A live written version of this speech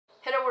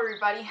Hello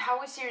everybody,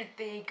 how is your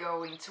day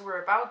going? So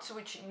we're about to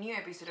watch a new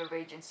episode of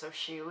Agents of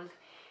S.H.I.E.L.D.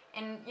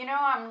 And you know,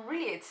 I'm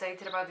really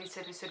excited about this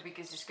episode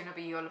because it's gonna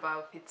be all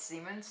about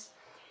Fitzsimmons.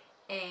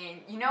 And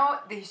you know,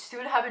 they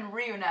still haven't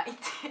reunited.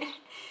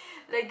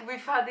 Like,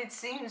 we've had it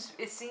scenes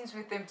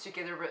with them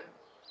together, but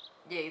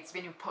yeah, it's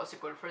been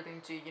impossible for them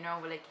to, you know,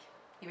 like,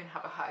 even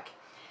have a hug.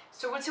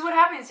 So we'll see what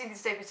happens in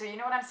this episode, you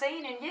know what I'm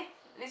saying? And yeah,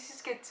 let's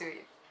just get to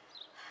it.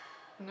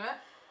 No?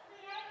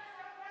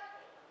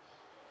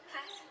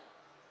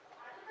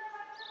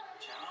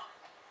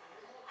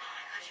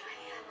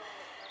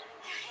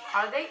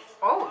 Are they?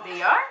 Oh,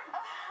 they are?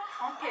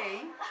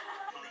 Okay.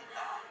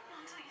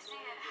 Until you see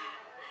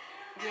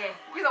it. Yeah,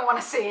 you don't want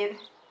to see it.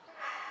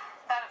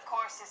 That, of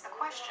course, is the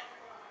question.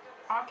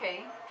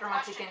 Okay,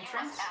 dramatic Question entrance.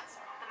 You must answer.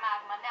 The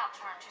magma now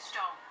turned to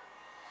stone.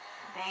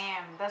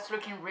 Damn, that's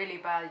looking really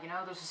bad, you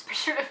know, those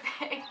special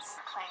effects.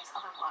 Claims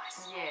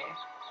otherwise. Yeah.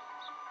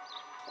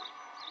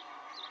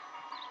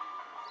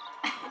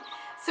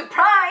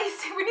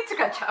 Surprise! We need to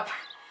catch up.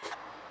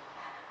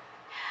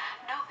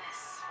 Know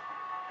this.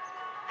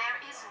 There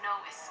is no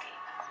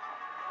escape.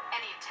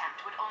 Any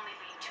attempt would only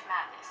lead to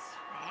madness.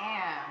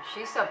 Damn,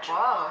 she's a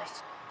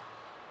boss.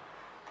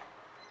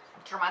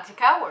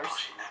 Dramatic hours. Oh,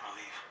 she'd never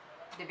leave.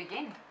 They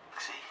begin.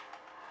 See?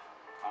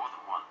 More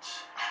than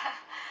once.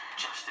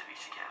 Just to be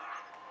together.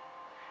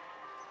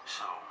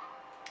 So,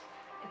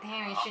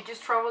 Damn, and she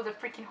just traveled the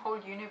freaking whole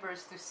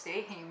universe to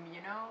save him,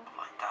 you know?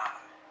 like that.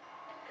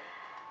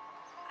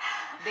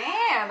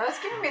 Damn, that's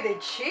giving me the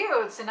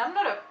chills, and I'm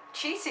not a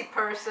cheesy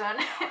person.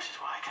 Which is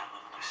why I can't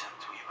live in the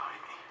cemetery behind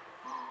me.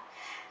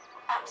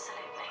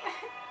 Absolutely.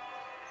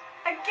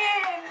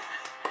 Again!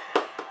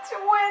 To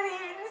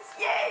weddings!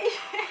 Yay!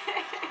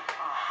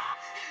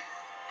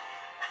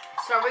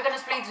 So are we gonna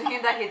explain to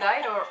him that he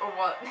died, or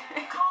what?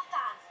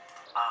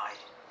 I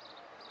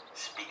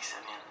speak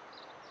Simeon.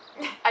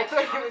 I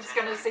thought he was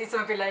gonna say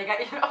something like,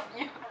 I love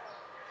you.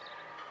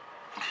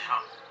 You're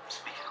not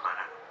speaking about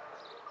it.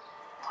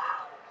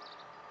 Wow.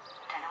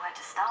 Don't know where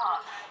to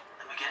start.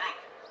 The beginning.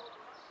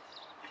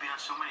 You've been on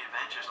so many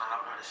adventures and I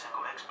haven't heard a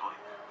single exploit.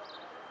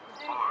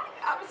 Or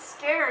I'm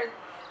scared.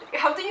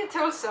 How do you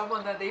tell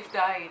someone that they've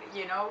died,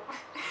 you know?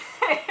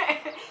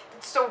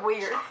 It's so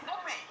weird.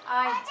 not me.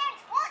 I don't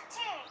want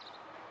to.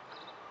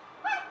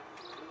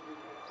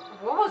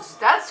 What was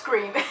that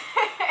scream? Gemma.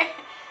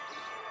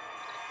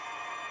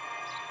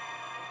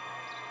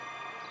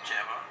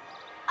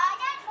 I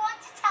don't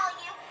want to tell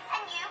you,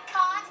 and you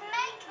can't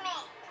make me.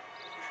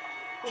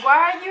 Why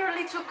are you a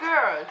little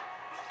girl?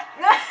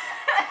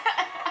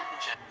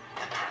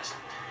 The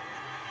present.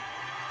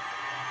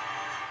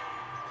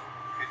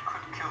 It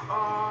could kill them.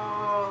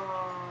 Oh.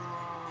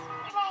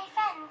 Brave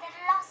end that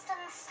lost on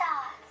the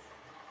stars.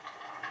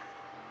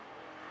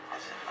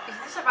 Is it like... Is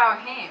this about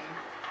him?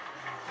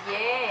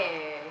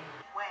 Yeah.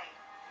 Wait.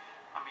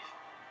 I mean...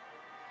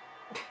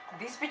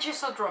 This bitch is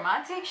so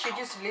dramatic, she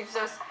just leaves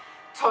us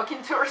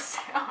talking to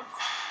herself.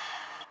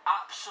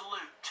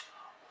 Absolute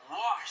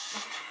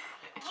worst.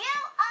 You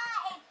are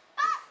a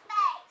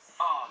butt-face.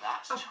 Oh,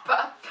 that's... A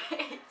butt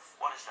face.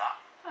 What is that?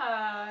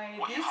 Ay,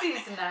 What, you this hide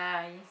is me?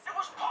 nice. It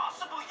was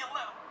possible, you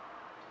little...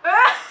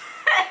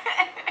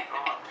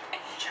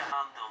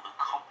 Handle the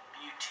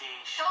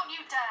computation. Don't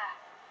you dare.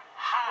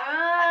 How?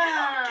 I knew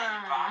that would get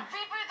you back.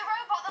 Reboot the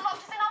robot that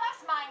locked us in our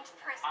last mind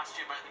prison. Asked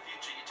you about the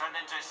future, you turned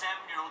into a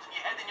 7-year-old and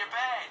you hid in your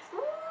bed.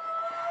 Ooh,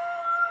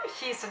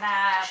 she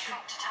snapped.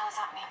 Shrink to tell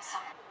us that means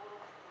something.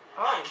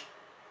 Oh.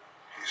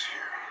 He's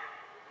here.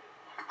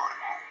 We brought him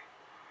home.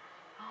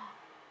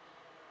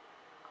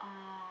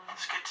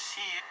 It's good to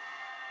see you.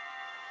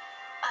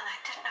 And I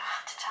didn't know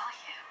how to tell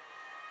you.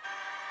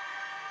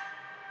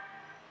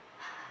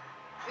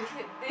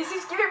 This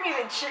is giving me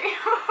the chills.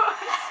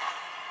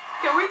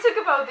 Can we talk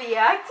about the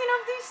acting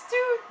of these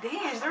two?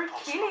 Damn, they're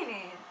killing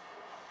it.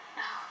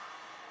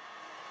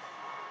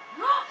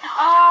 No, I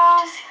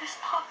don't need to see this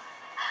part.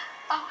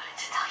 I wanted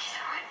to tell you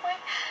the right way.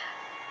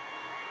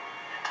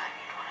 And I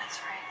need when it's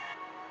right.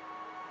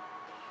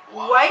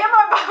 Why am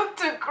I about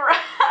to cry?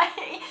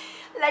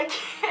 Like,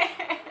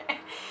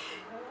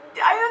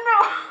 I don't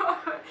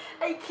know.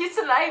 Like, he's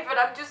alive, but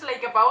I'm just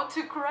like about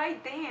to cry.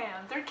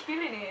 Damn, they're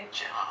killing it.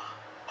 Gemma,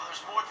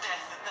 there's more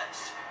death than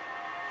this.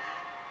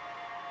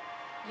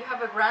 You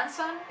have a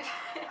grandson?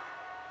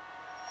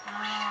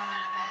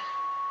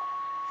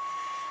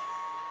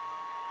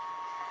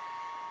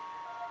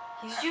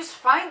 He's just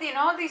finding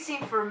all this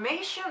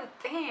information.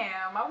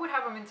 Damn, I would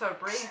have a mental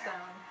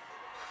breakdown.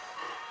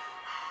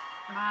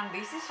 Man,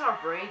 this is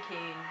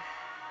heartbreaking.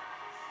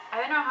 I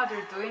don't know how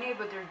they're doing it,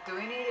 but they're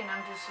doing it, and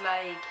I'm just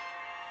like,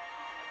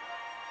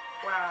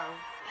 wow.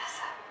 Yes,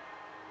 sir.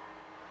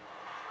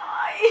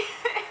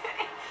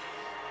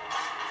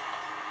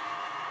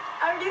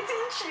 I'm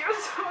getting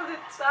chills all the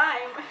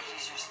time.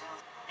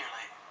 You're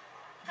late.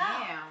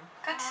 Damn.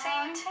 Good to see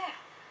you too.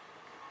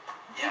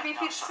 Maybe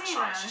if it's sorry,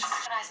 Siemens. it's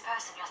just- A nice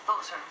person, your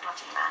thoughts are a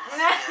bloody mess.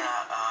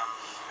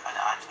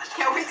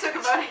 Can we talk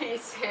about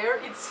his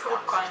hair? It's so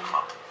funny.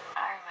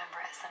 I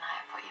remember it's the night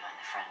I put you in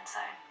the friend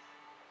zone.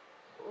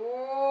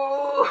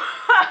 Ooh.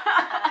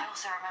 And I also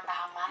also remember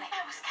how manic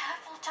I was.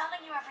 Careful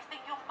telling you everything.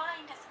 Your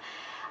mind is...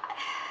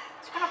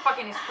 It's gonna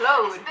fucking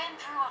explode. It's been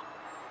through a...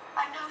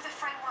 I know the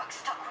framework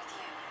stuck with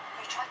you.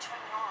 You tried to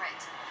ignore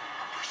it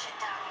and push it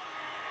down.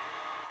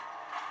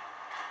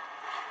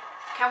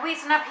 Can we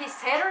snap his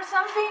head or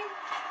something?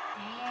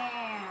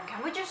 Damn,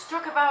 can we just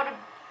talk about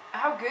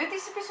how good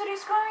this episode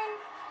is going?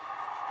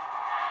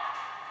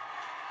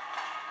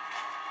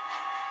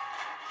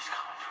 He's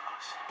coming for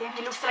us. Damn,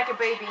 he looks like a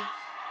baby.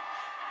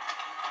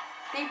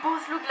 They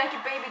both look like a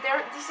baby.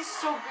 This is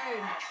so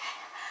good.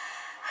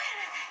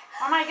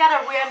 Oh my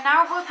god, we are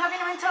now both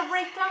having a mental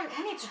breakdown.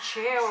 We need to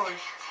chill.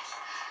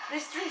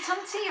 Let's drink some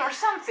tea or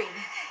something.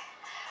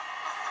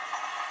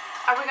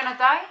 Are we gonna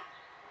die?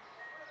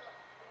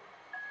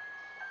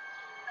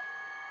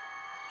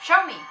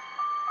 Show me.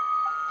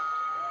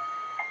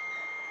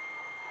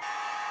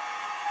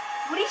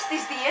 What is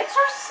this, The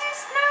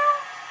Exorcist now?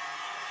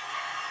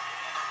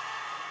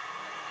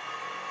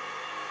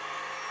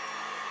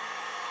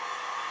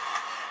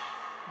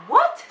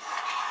 What?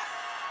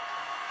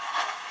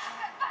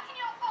 Get back in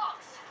your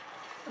box!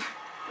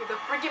 With a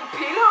freaking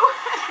pillow?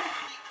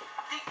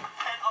 Dig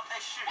men up their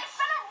shoes. It's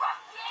been a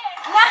rough year!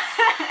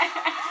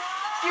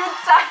 You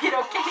died,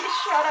 okay?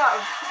 Shut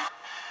up.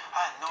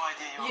 I had no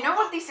idea You know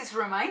what this is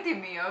reminding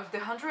me of? The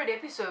 100th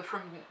episode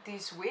from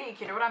this week.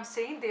 You know what I'm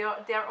saying? They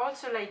are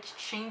also like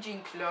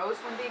changing clothes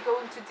when they go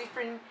into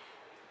different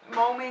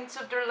moments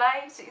of their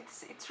lives.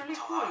 It's really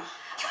cool.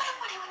 You're the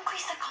one who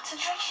increased their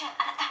concentration,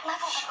 and at that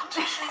level, their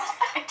concentration was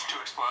better. to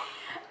explode.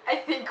 I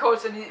think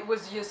also it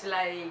was just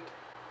like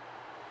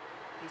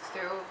these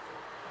two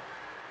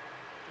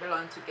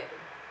belong together.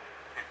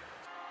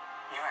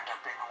 You end up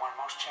being the one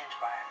most changed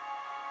by it.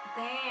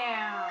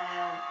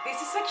 Damn,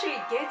 this is actually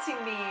getting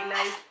me.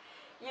 Like,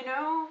 you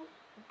know,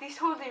 this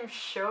whole damn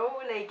show,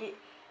 like,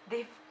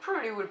 they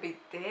probably would be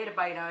dead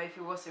by now if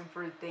it wasn't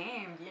for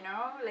them, you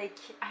know? Like,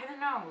 I don't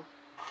know.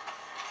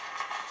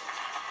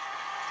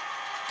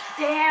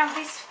 Damn,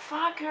 this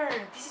fucker.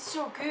 This is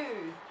so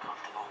good.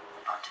 Comfortable.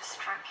 About to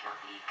stroke your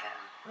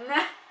ego.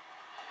 Nah,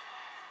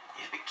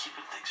 You've been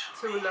keeping things from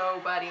too me. low,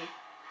 buddy.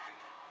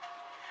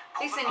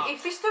 Pull Listen, them up.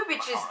 if these two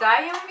bitches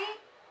die on me,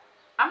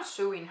 I'm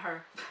suing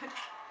her.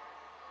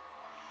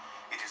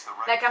 It is the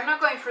right Like, I'm thing. not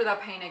going through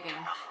that pain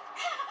again.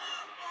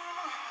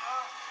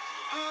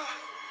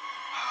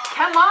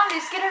 Come on,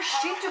 let's get our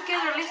shit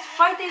together. Let's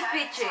fight these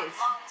bitches.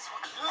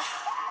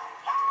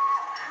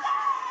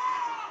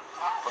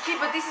 Okay,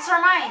 but this is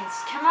our minds.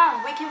 Come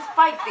on, we can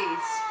fight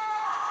this.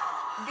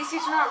 This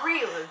is not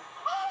real.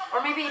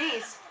 Or maybe it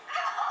is.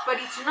 But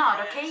it's not,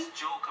 okay? Friends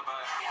joke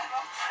about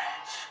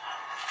friends.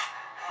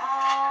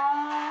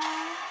 Aww.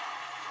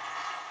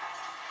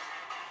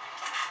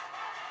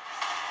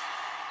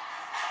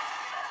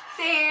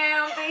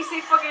 Damn,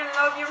 Daisy, fucking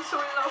love you. I'm so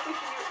in love with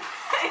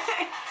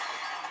you.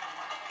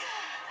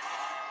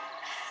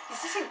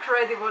 This is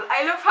incredible.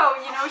 I love how,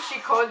 you know, she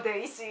called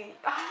Daisy.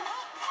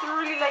 They're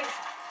really like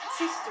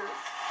sisters.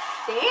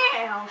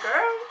 Damn,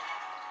 girl.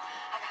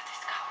 I got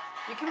this, go.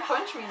 You can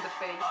punch me in the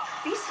face.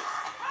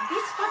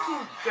 This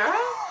fucking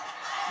girl?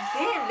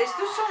 Damn, let's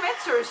do some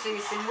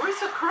exorcism. Where's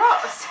the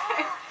cross?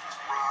 I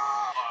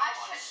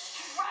should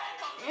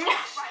strangle you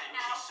right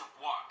now. Piece of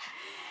work.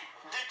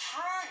 The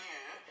true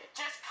you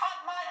just cut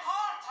my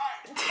heart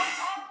out with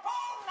her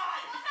bone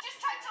knife.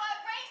 Just tried to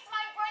erase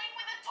my brain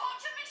with a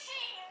torture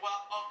machine. Well,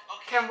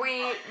 okay. Can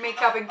we make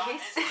up and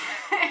kiss?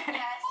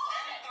 Yes.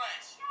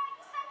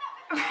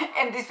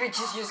 And this bitch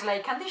is just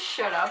like, can they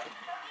shut up?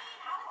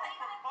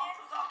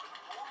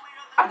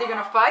 Are they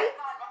gonna fight?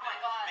 Oh my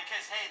god.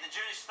 Because hey, the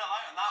jury's still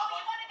out on that Oh,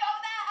 one. you want to go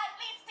there? At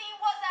least he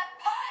was a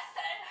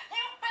person.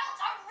 You built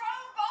a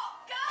robot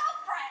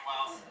girlfriend.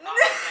 Well,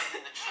 that's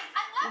getting the truth.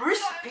 And let's We're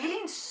go.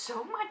 spilling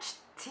so much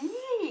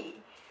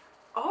tea.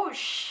 Oh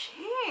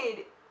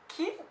shit.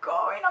 Keep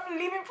going. I'm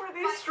living for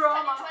this Turn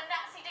into drama. a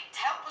Nazi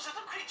dictator. Helpless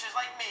little creatures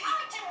like me.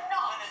 I do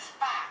not. When in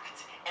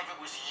fact, if it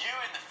was you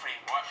in the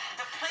framework,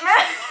 the place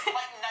would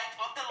look like Night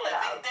of the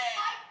Living Dead.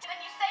 And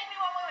you saved me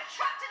when we were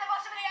trapped in the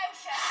bottom of the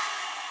ocean.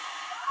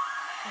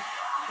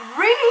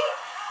 Really?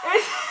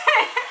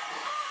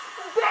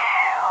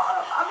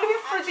 Damn. I'm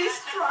living for this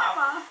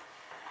drama.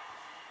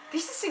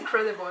 This is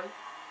incredible.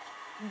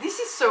 This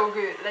is so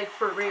good. Like,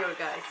 for real,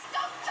 guys.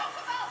 Don't talk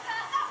about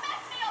that. That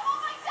messed me up. All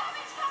my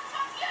damage comes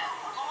from you.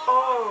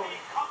 Oh.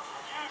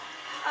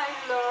 I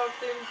love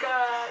them,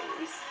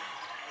 guys.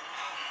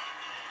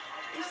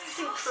 This is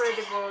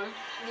incredible.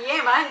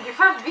 Yeah, man, you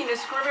have been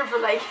screaming for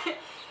like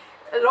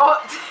a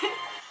lot.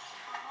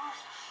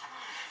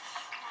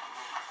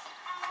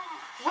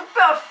 What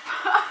the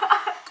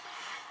fuck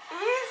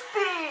is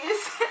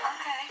this?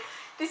 Okay.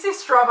 This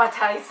is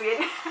traumatizing.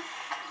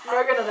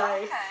 Not gonna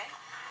lie. Okay.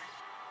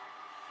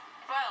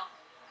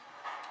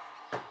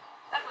 Well,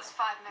 that was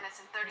 5 minutes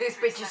and 33 This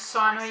bitch is seconds. so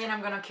annoying.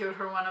 I'm gonna kill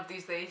her one of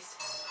these days.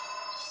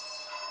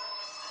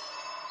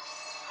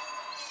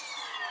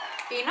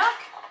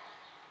 Enoch?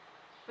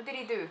 What did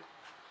he do?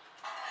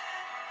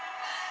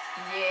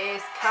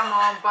 Yes, come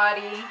on,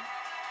 buddy.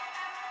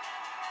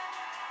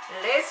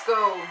 Let's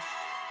go.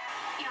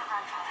 Your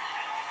grandfather.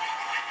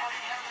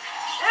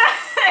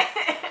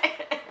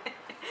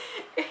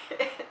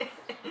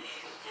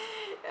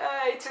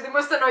 the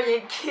most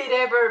annoying kid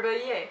ever,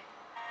 but yeah.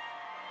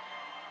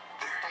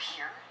 They're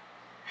here?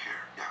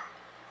 Here,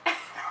 yeah.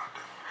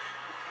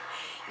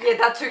 Yeah,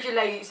 that took you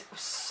like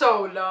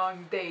so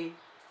long. They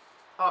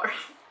are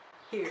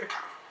here.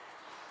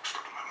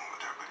 Stuck in my moment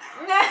there,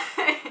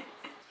 but yeah.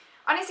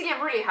 Honestly,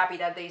 I'm really happy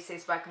that Daisy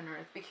is back on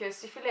Earth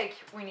because I feel like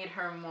we need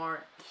her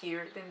more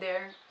here than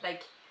there.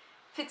 Like,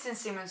 Fitz and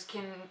Simmons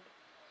can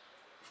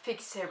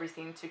fix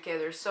everything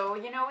together, so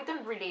you know, we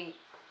don't really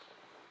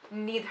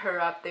need her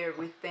up there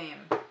with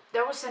them.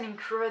 That was an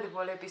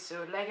incredible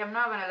episode. Like, I'm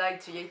not gonna lie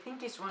to you, I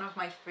think it's one of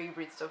my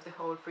favorites of the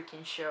whole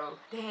freaking show.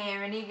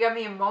 Damn, and it got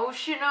me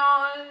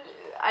emotional.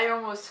 I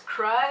almost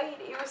cried.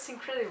 It was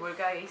incredible,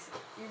 guys.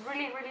 I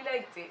really, really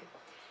liked it.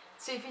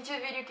 So if you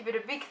enjoyed the video, give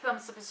it a big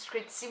thumbs up,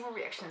 subscribe to see more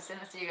reactions, and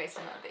I'll see you guys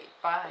another day.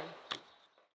 Bye.